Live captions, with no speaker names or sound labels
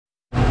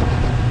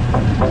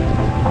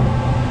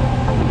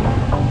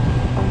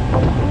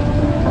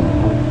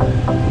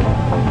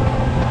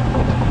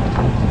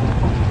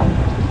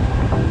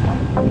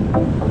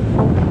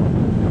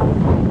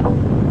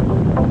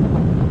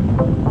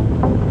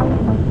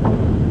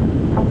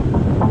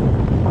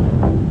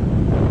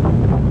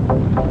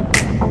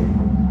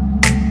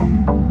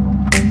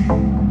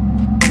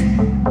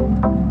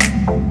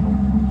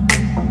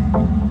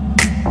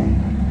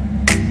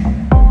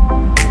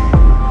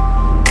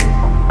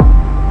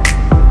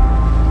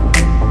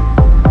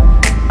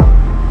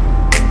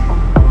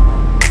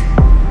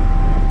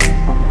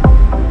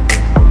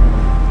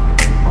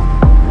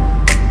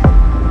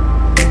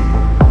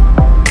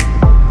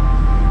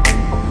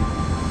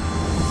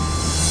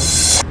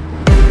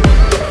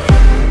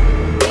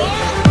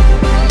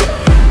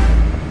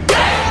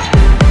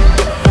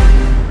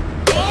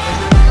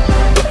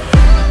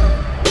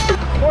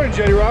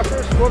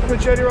Welcome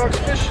to Jettie Rocks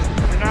Fishing,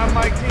 and I'm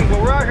Mike T.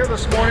 Well, we're out here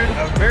this morning,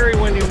 a very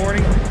windy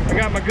morning. I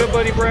got my good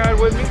buddy Brad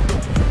with me,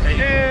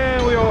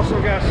 and we also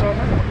got Summer.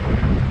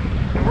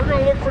 And we're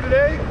gonna look for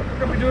today, we're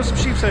gonna be doing some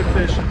sheepshead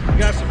fishing. We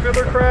got some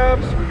fiddler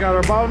crabs, we got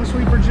our bottom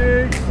sweeper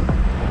jigs,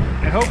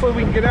 and hopefully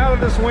we can get out of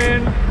this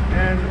wind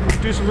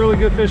and do some really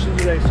good fishing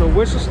today. So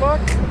wish us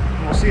luck,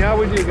 and we'll see how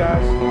we do,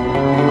 guys.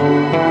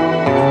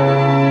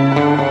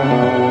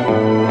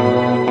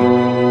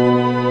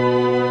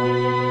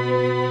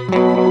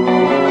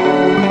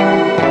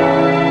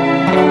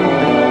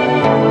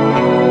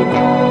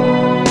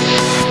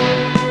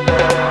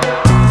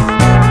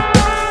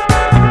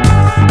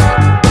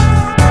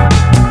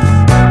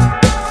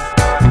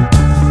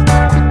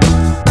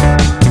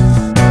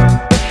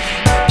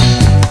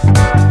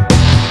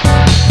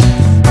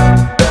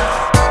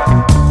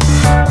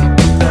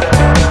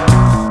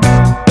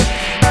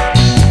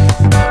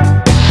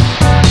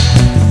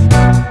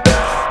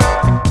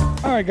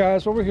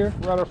 Guys, over here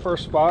we're at our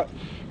first spot.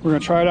 We're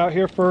gonna try it out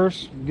here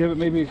first, give it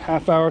maybe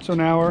half hour to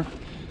an hour.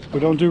 If we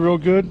don't do real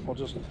good, we'll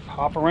just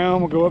hop around.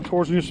 We'll go up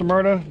towards New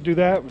Smyrna, do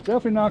that. We're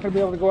definitely not gonna be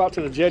able to go out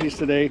to the jetties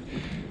today,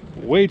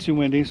 way too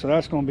windy, so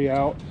that's gonna be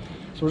out.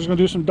 So we're just gonna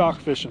do some dock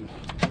fishing.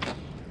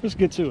 Let's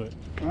get to it.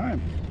 All right,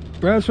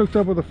 Brad's hooked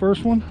up with the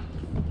first one.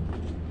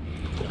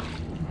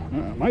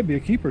 Might be a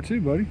keeper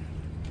too, buddy.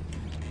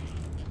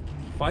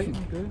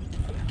 Fighting good.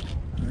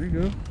 There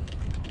you go.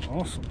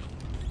 Awesome.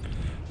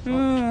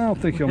 I don't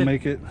think he'll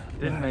make it.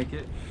 Didn't make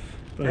it.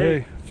 But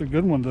hey, it's a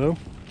good one though.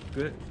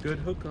 Good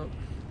hookup.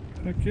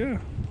 Heck yeah.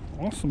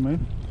 Awesome,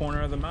 man.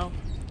 Corner of the mouth.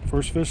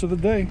 First fish of the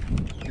day.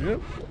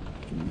 Yep.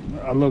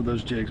 I love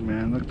those jigs,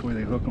 man. Look at the way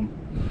they hook them.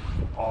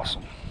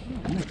 Awesome.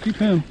 Keep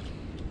him.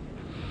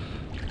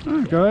 All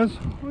right, guys.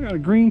 We got a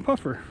green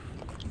puffer.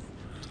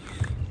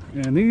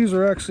 And these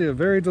are actually a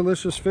very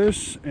delicious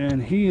fish,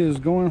 and he is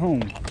going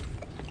home.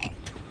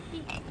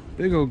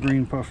 Big old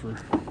green puffer.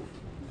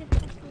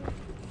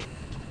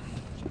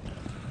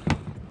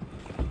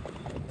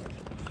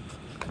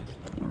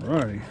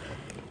 Alrighty.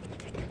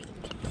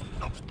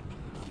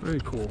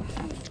 Very cool.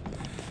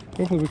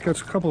 Hopefully we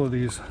catch a couple of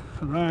these.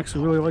 I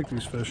actually really like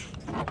these fish.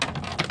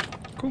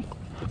 Cool.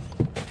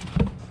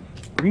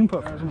 Green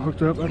puffer. I'm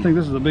hooked up. I think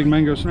this is a big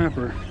mango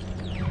snapper.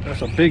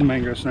 That's a big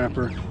mango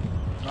snapper.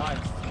 Nice.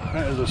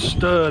 That is a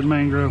stud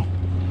mango.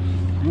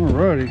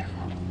 Alrighty.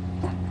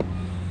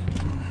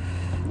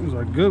 There's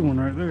a good one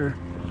right there.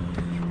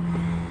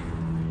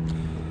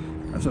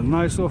 That's a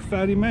nice little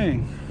fatty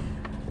mang.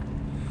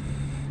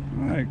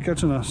 All right,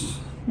 catching a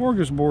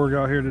smorgasbord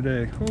out here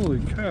today. Holy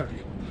cow.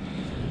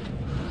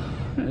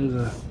 That is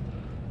a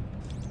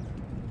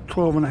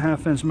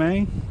 12.5-inch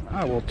mang.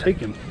 I will take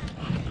him.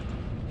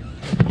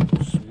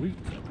 Sweet.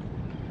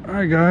 All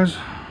right, guys.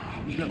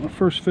 Got my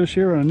first fish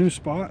here on a new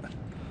spot.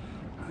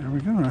 There we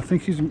go. I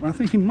think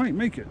he might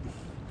make it.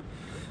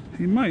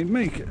 He might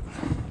make it.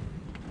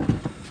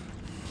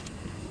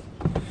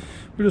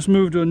 We just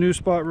moved to a new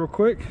spot real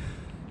quick.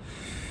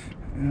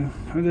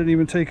 I didn't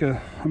even take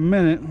a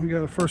minute. We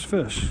got a first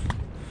fish.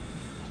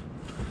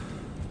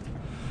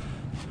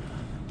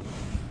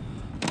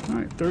 All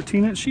right,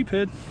 13-inch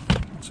sheephead.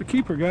 It's a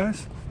keeper,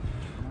 guys.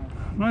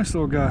 Nice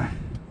little guy.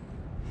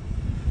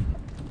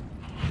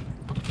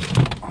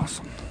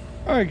 Awesome.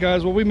 All right,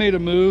 guys. Well, we made a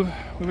move.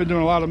 We've been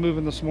doing a lot of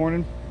moving this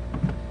morning.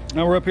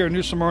 Now we're up here in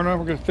New Smyrna.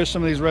 We're going to fish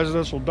some of these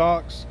residential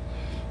docks,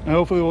 and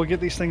hopefully we'll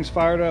get these things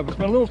fired up. It's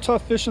been a little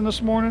tough fishing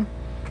this morning,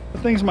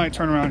 but things might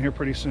turn around here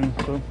pretty soon.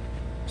 So.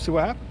 See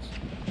what happens.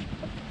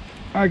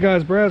 All right,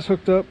 guys, Brad's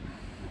hooked up,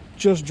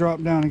 just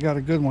dropped down and got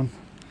a good one.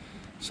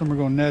 So we're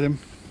gonna net him.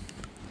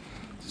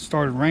 It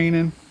started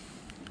raining.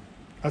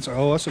 That's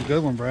a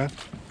good one, Brad.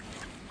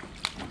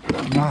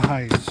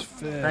 Nice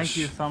fish. Thank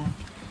you, Summer.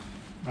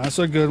 That's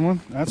a good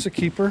one. That's a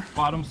keeper.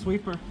 Bottom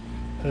sweeper.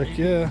 Heck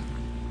yeah.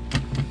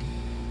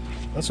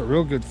 That's a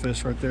real good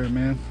fish right there,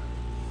 man.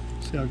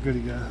 See how good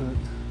he got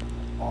hooked.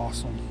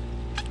 Awesome.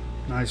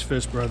 Nice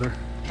fish, brother.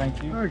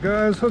 Thank you. All right,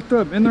 guys, hooked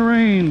up in the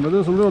rain, but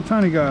there's a little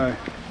tiny guy.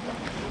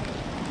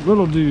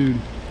 Little dude.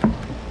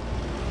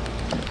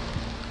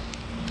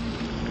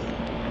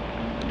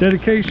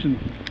 Dedication.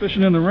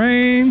 Fishing in the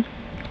rain.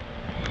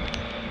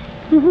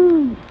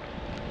 Woohoo.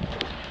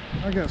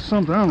 I got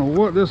something, I don't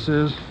know what this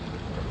is.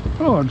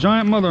 Oh, a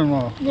giant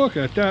mother-in-law. Look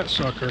at that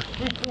sucker.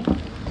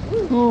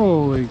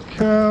 Holy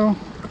cow.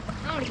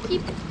 I want to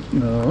keep it.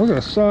 No, look at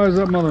the size of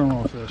that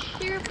mother-in-law fish.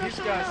 He's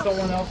got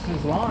someone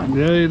else's line.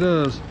 Yeah, he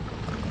does.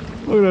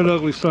 Look at that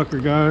ugly sucker,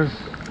 guys.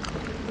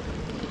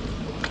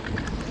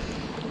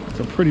 It's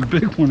a pretty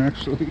big one,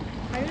 actually.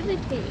 How do they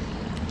taste?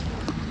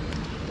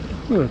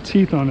 Look at the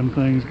teeth on them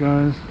things,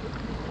 guys.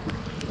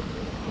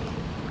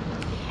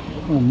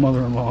 Oh,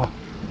 mother-in-law.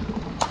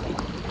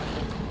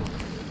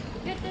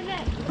 Get the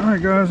net. All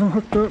right, guys, I'm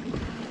hooked up.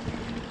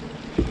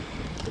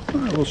 All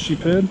right, little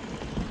sheephead.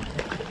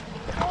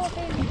 Oh,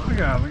 baby. I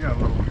got a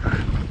little one.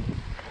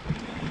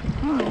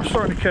 All right, we're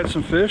starting to catch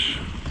some fish.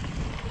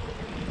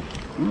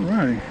 All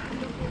righty.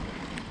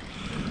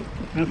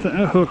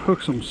 That hook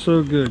hooks them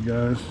so good,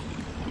 guys.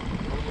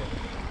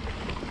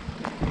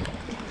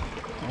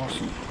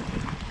 Awesome.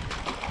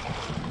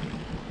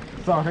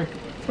 Sorry.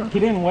 He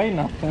didn't weigh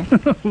nothing.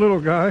 Little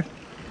guy.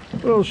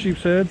 Little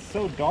sheep's head. It's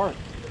so dark.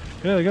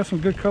 Yeah, they got some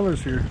good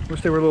colors here.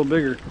 Wish they were a little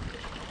bigger.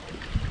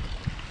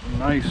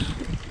 Nice.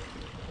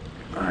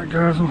 All right,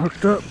 guys, I'm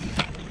hooked up.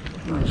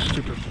 Oh,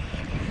 stupid.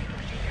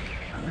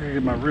 I gotta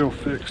get my reel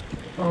fixed.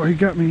 Oh, he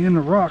got me in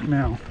the rock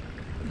now.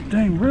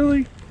 Dang,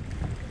 really?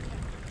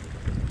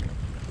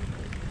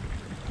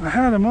 I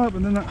had him up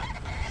and then I...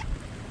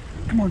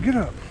 Come on, get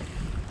up.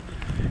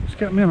 He's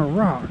got me in a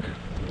rock.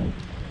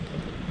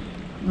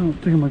 I don't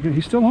think I'm gonna get...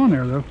 He's still on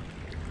there, though.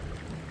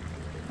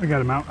 I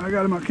got him out. I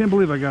got him out. Can't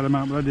believe I got him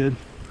out, but I did.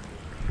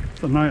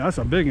 That's a nice... That's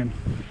a big one.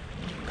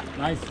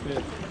 Nice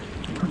fish.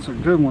 That's a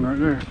good one right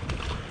there.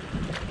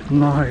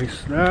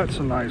 Nice. That's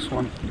a nice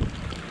one.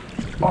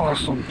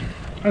 Awesome.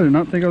 I did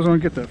not think I was going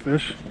to get that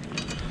fish.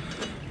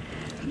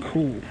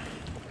 Cool.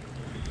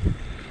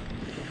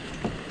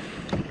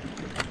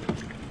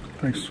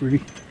 Thanks,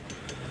 sweetie.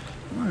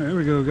 All right, there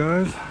we go,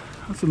 guys.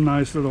 That's a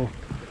nice little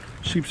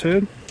sheep's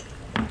head.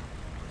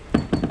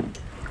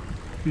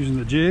 Using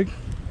the jig.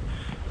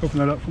 Open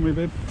that up for me,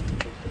 babe.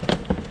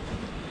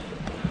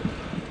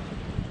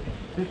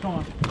 Fish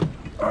on.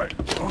 All right.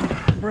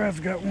 Oh, Brad's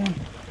got one.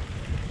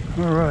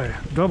 All right.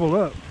 Double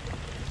up.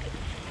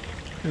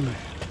 Give me.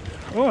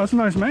 Oh, that's a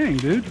nice mang,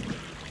 dude.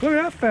 Look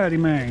at that fatty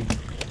mang.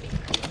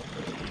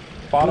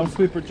 Bottom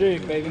sweeper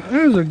jig, baby.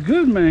 There's a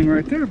good mang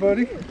right there,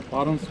 buddy.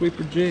 Bottom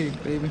sweeper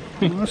jig, baby.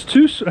 Well, that's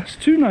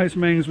two nice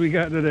mangs we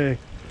got today.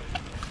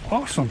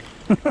 Awesome.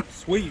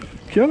 Sweet.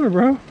 Killer,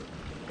 bro.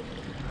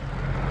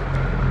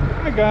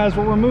 Alright, guys,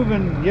 well, we're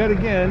moving yet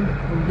again.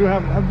 We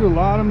have to do a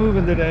lot of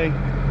moving today.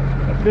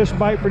 A fish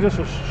bite for just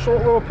a short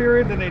little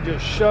period, then they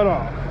just shut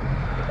off.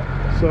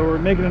 So we're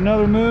making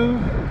another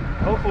move.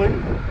 Hopefully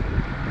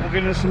we'll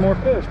get into some more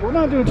fish. We're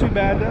not doing too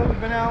bad though. We've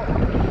been out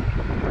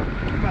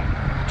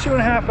about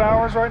 2.5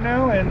 hours right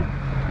now, and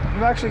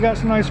we've actually got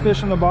some nice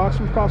fish in the box.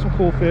 We've caught some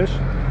cool fish.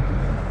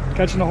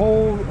 Catching a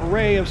whole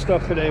array of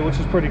stuff today, which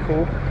is pretty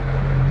cool.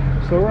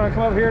 So we're gonna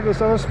come up here to this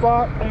other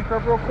spot, anchor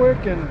up real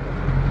quick, and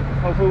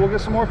hopefully we'll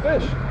get some more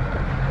fish.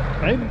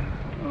 Maybe.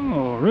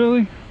 Oh,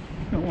 really?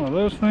 Got one of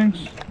those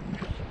things.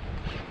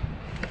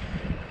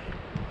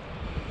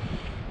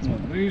 One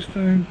of these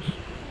things.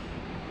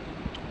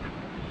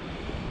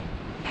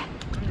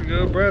 There we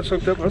go. Brad's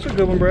hooked up. That's a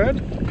good one, Brad.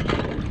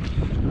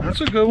 That's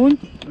a good one.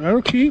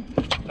 That'll keep.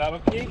 That'll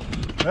keep.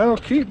 That'll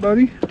keep,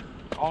 buddy.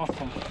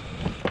 Awesome.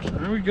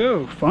 There we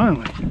go.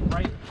 Finally.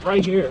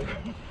 Right here.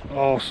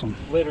 Awesome.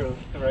 Literally,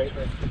 right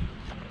there.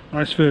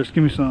 Nice fish.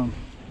 Give me some.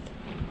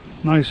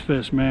 Nice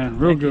fish, man.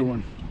 Real good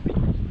one.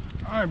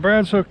 All right,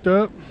 Brad's hooked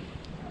up.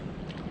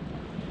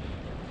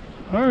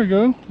 There we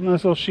go.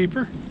 Nice little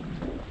sheeper.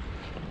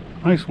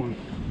 Nice one.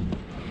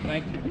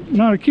 Thank you.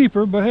 Not a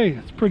keeper, but hey,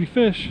 it's a pretty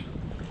fish.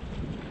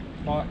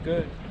 Fought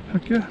good.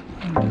 Heck yeah.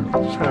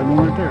 Just had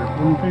one right there.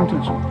 Wasn't paying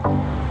attention.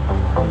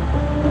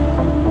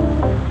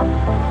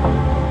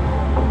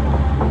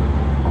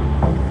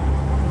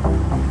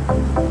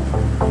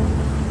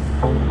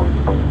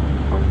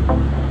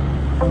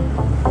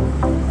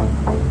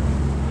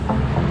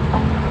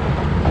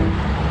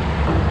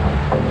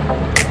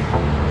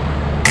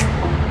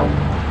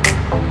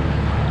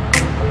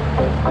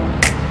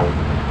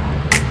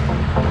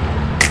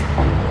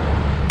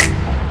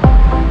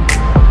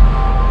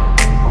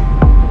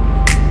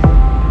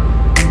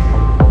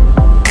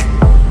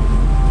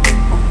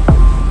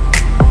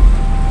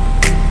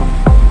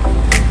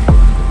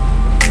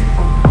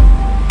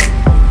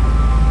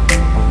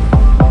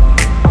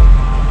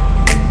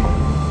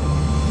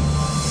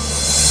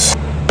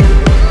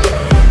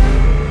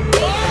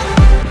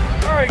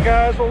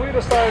 Well, we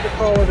decided to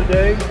call it a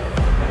day.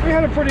 We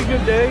had a pretty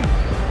good day.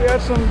 We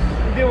had some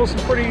deal with some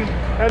pretty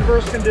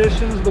adverse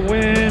conditions, the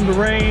wind, the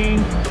rain.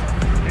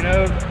 You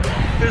know,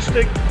 fish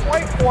didn't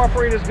quite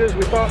cooperate as good as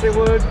we thought they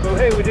would, but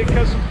hey, we did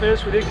catch some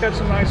fish. We did catch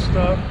some nice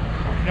stuff.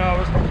 You know, it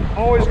was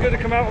always good to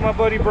come out with my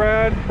buddy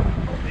Brad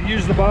and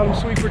use the bottom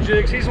sweeper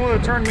jigs. He's the one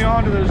that turned me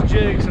on to those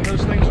jigs, and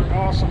those things are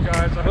awesome,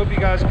 guys. I hope you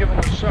guys give them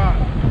a shot.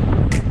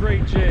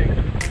 Great jig.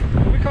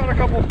 We caught a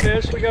couple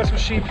fish. We got some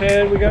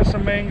sheephead. We got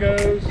some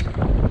mangoes.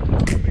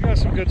 We got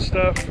some good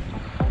stuff.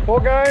 Well,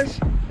 guys,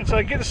 Until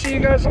I get to see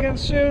you guys again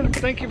soon,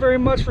 thank you very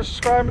much for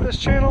subscribing to this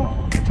channel.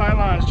 Tight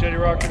lines, Jettie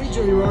Rockers. Hey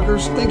Jettie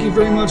Rockers, thank you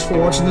very much for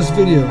watching this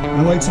video.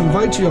 I'd like to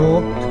invite you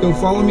all to go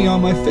follow me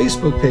on my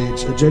Facebook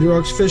page at Jettie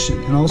Rocks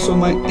Fishing and also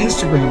my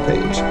Instagram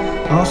page.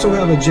 I also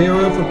have a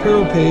JRF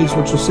apparel page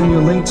which will send you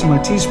a link to my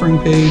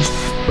Teespring page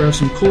where I have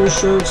some cool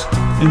shirts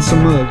and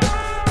some mugs.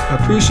 I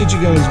appreciate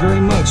you guys very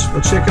much.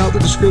 Well, check out the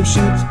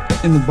description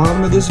in the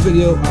bottom of this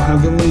video. I'll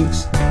have the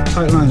links.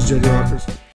 Tight lines, Jettie Rockers.